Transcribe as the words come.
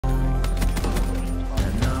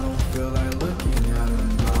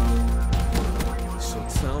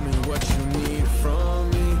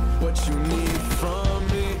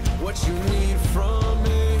you need from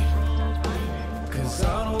me, 'cause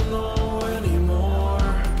I don't know anymore,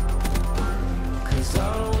 'cause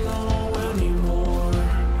I don't know anymore,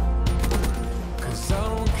 'cause I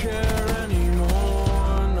don't care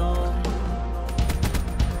anymore, no.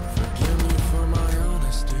 Forgive me for my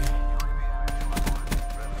honesty,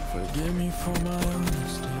 forgive me for my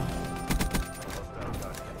honesty,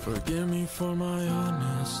 forgive me for my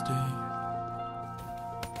honesty.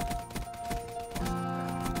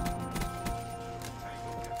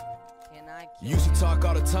 You used to talk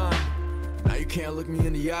all the time, now you can't look me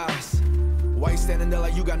in the eyes. Why you standing there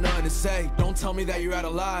like you got nothing to say? Don't tell me that you're out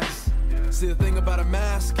of lies. See, the thing about a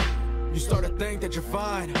mask, you start to think that you're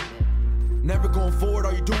fine. Never going forward,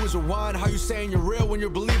 all you do is rewind. How you saying you're real when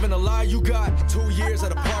you're believing a lie? You got 2 years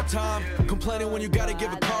at a part-time, complaining when you gotta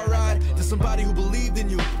give a car ride to somebody who believed in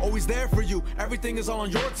you, always there for you. Everything is all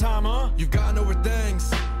on your time, huh? You've gotten over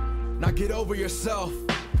things, now get over yourself.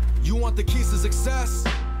 You want the keys to success,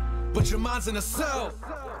 but your mind's in a cell.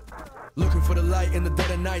 Looking for the light in the dead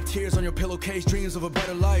of night, tears on your pillowcase, dreams of a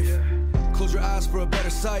better life. Close your eyes for a better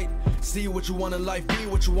sight, see what you want in life, be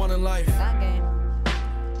what you want in life.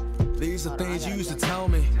 These are things you used to tell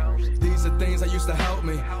me, these are things that used to help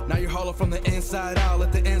me. Now you're hollow from the inside out,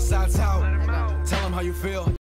 let the insides out. Tell them how you feel.